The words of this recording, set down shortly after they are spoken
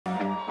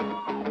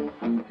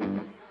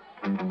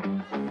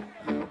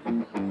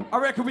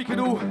reckon we can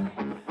all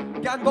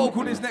gang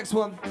vocal this next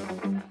one.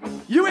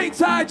 You ain't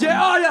tired yet,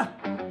 are ya?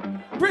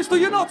 Bristol,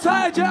 you're not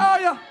tired yet,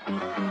 are ya?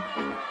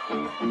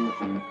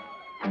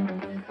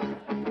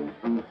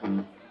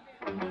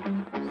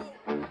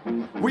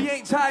 We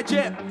ain't tired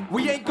yet.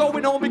 We ain't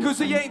going on because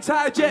we ain't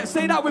tired yet.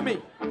 Say that with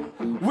me.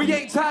 We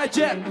ain't tired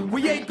yet.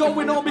 We ain't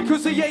going on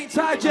because we ain't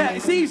tired yet.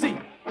 It's easy.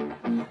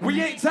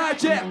 We ain't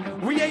tired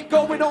yet. We ain't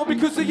going on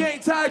because we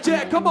ain't tired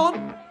yet. Come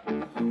on.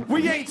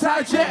 We ain't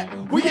tired yet.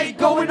 We ain't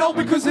going on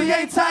because we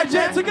ain't tired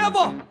yet.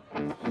 Together.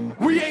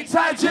 We ain't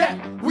tired yet.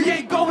 We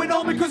ain't going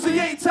on because we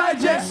ain't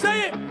tired yet.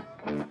 Say it.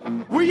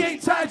 We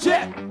ain't tired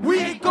yet. We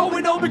ain't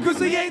going on because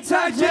we ain't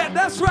tired yet.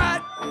 That's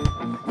right.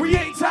 We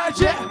ain't tired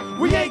yet.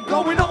 We ain't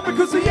going on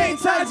because we ain't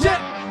tired yet.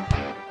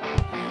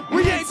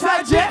 We ain't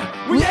tired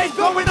yet. We ain't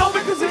going on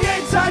because we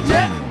ain't tired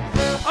yet.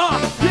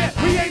 Yeah,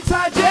 we ain't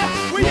tired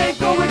yet. We ain't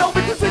going on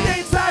because we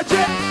ain't tired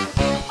yet.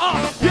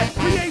 Yeah,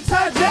 we ain't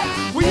tired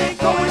yet. We ain't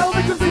going on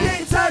because we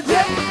ain't tired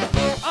yet.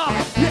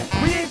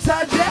 Yeah, we ain't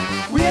tired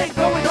yet. We ain't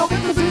going on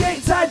because we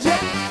ain't tired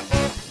yet.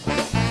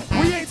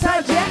 We ain't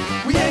tired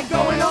yet. We ain't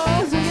going on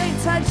because we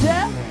ain't tired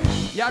yet.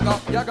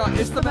 Yaga,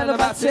 it's the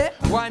Mellowmatic.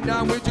 Wind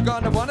down with you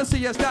gonna wanna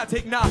see us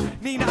static. Nah,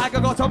 Nina, I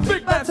got some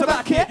big bands to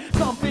back it.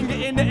 Some finger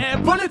in the air,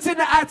 bullets in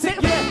the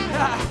attic.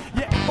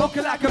 Yeah,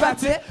 vocal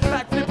acrobatic.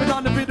 Back flipping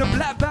on the rhythm,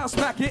 black bounce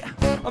smack it.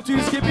 I'm too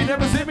skippy,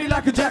 never zip me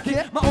like a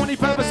jacket. My only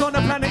purpose on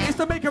the planet is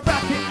to make a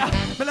racket.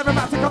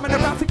 Mellowmatic, I'm in a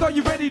erratic, are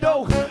you ready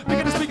though?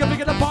 Bigger the speaker,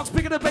 bigger the box,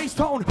 bigger the bass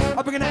tone.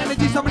 I'm bringing the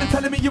energy, somebody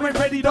telling me you ain't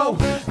ready though.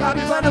 I'll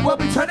be running, we'll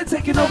be trying to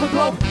take it over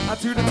globe. I'm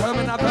too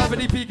determined, I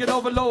permanently peak and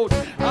overload.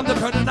 I'm the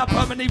burden, I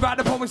permanently ride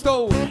the Rolling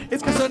Stone.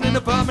 It's concerning the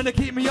vermin to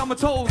keep me on my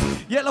toes.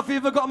 Yellow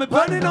fever got me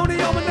burning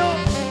only on my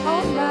nose.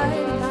 All night,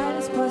 the night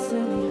is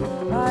pushing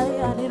me.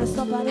 I need to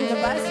stop, I need to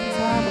buy some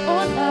time.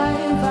 All night,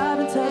 vibe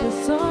until the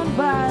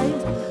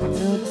sunrise.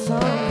 Till the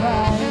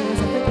sunrise.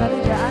 I think I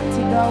need your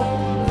antidote.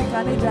 I think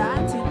I need your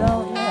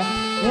antidote,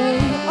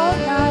 yeah. All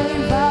night,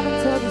 vibe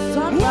until the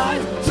sunrise.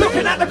 What?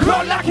 Looking at the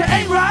clock like it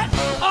ain't right.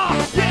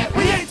 Yeah,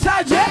 we ain't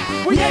tired yet.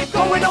 We ain't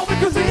going on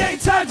because we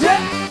ain't tired yet.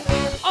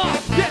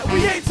 Yeah,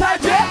 we ain't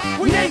tired yet.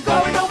 We ain't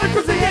going on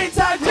because we ain't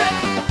tired yet.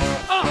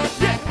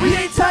 Yeah, we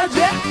ain't tired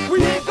yet.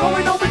 We ain't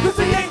going on because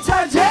we ain't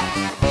tired yet.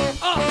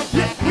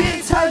 Yeah, we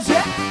ain't tired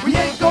yet. We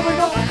ain't going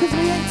on because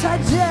we ain't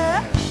tired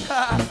yet.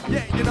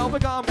 Yeah, you know we're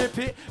gonna rip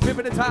it.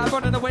 Ripping the time,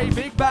 running away,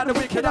 big, bad and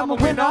wicked, I'm a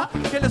winner.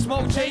 Killer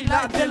smoke, J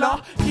like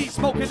Dilla. Keep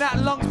smoking that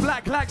lungs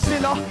black like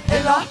Silla.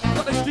 Illa,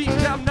 got the streets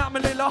jammed, not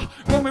Manila.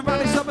 Roaming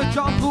round in summer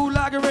jungle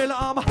like gorilla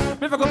armor.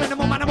 Miracle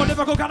minimum, animal,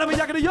 lyrical, gotta be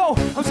yakking yo.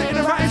 I'm sitting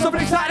and writing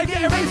something excited,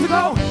 getting ready to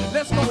go.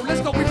 Let's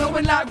go, we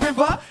flowing like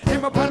river.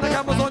 In my plan like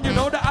Amazon, you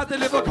know that I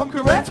deliver, come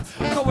correct.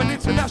 Going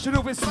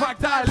international with swag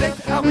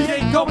dialect. And we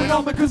ain't going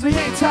on because we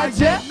ain't tired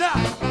yet. Nah,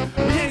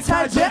 we ain't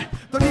tired yet.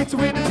 Don't need to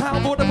win the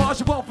town, but the march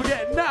you won't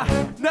forget. Nah,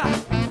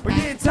 we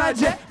ain't tired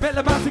yet.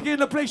 Mellowmatic in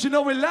the place, you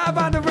know we're live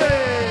on the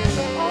rain.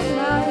 All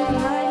night, the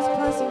night is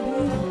passing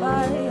me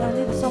by. I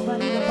need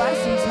somebody to buy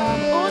some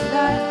time. All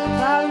night,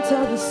 vibe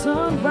until the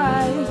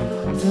sunrise.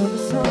 Till the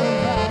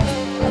sunrise.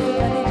 I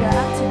think I need your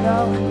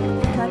antidote.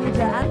 I think I need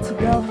your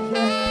antidote,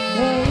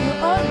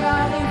 yeah. All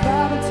night,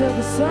 vibe until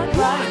the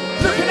sunrise.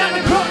 Looking at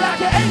the clock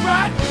like it ain't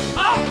right.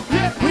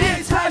 Yeah, we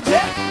ain't tired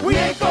yet. We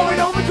ain't going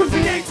on because we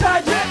ain't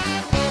tired yet.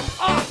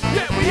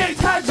 Yeah, we ain't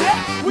tired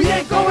yet. We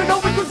ain't going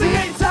on because we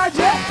ain't tired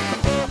yet.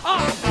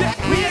 Yeah,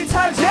 we ain't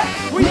tired yet.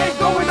 We ain't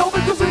going on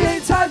because we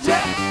ain't tired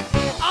yet.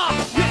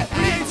 Yeah,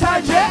 we ain't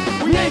tired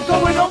yet. We ain't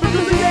going on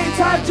because we ain't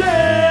tired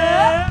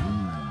yet.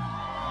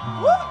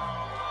 Woo!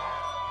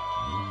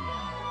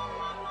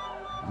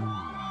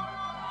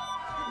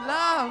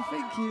 Love,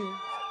 thank you.